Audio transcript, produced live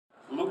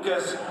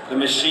Lucas the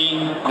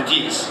Machine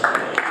Matthysse.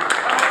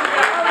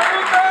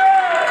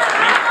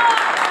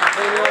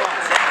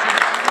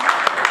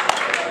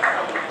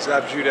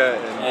 Zab Judah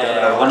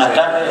and Buenas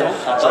tardes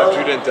a Zab todos.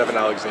 Judah and Devin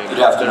Alexander.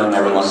 Good afternoon,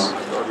 everyone.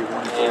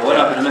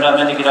 Bueno,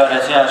 primeramente quiero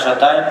agradecer a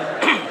Showtime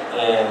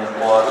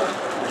por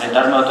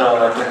presentarme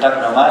otro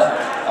espectáculo más,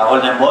 a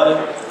Golden Boy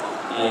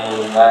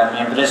y a mi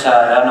empresa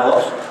Gano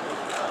Voz.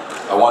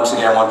 Once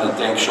again, I want to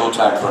thank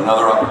Showtime for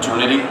another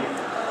opportunity,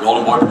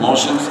 Golden Boy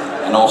Promotions,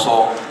 and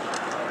also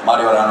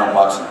Mario Arano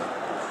Boxing.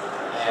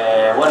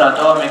 Bueno, a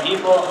todo mi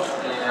equipo,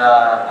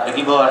 al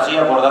equipo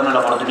Garcia por darme la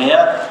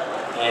oportunidad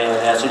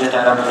de hacer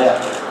esta gran pelea.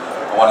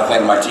 I want to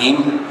thank my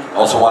team.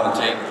 Also want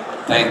to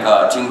thank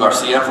Team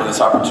Garcia for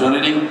this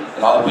opportunity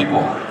and all the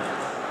people.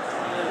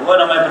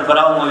 Bueno, me he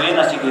preparado muy bien,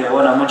 así que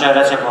bueno, muchas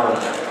gracias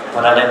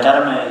por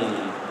alentarme y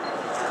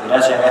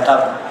gracias, acá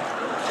estamos.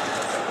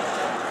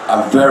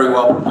 I'm very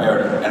well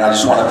prepared, and I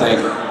just want to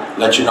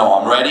let you know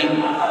I'm ready,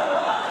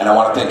 and I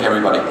want to thank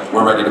everybody.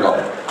 We're ready to go.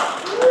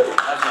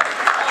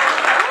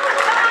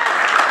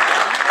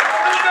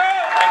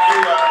 Thank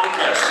you,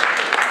 Lucas.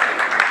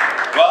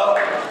 Well,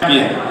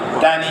 bien,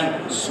 Danny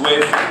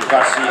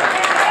Garcia.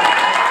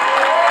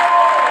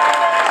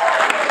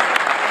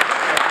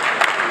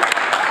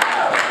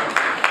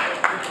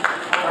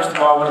 First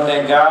of all, I want to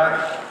thank God.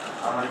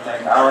 I want to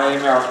thank our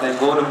Amy. I want to thank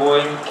Golden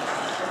Boy. I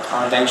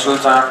want to thank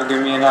Showtime for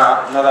giving me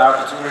another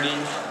opportunity.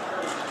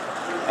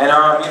 And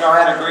you know, I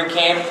had a great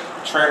camp,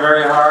 trained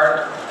very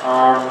hard.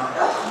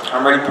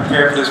 I'm ready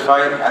prepared for this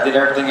fight. I did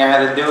everything I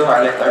had to do.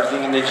 I left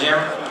everything in the gym.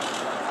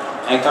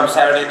 And come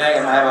Saturday night,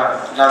 I'm gonna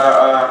have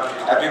another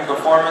epic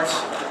performance.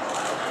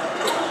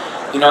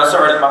 You know, it's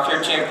already my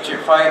 5th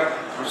championship fight.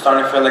 I'm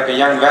starting to feel like a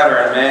young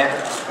veteran, man.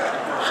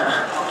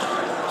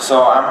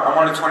 So I'm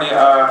only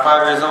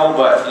 25 years old,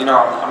 but you know,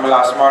 I'm a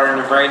lot smarter in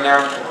the brain now.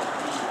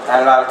 I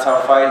had a lot of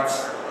tough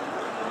fights.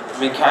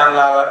 Been counted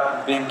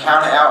out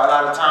a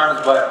lot of times,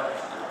 but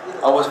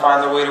always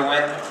find a way to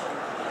win.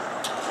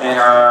 And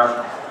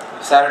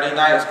Saturday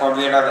night is going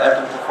to be another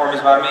epic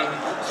performance by me.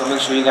 So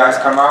make sure you guys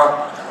come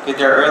out, get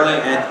there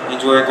early, and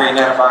enjoy a great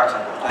night of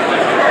boxing.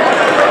 Thank you.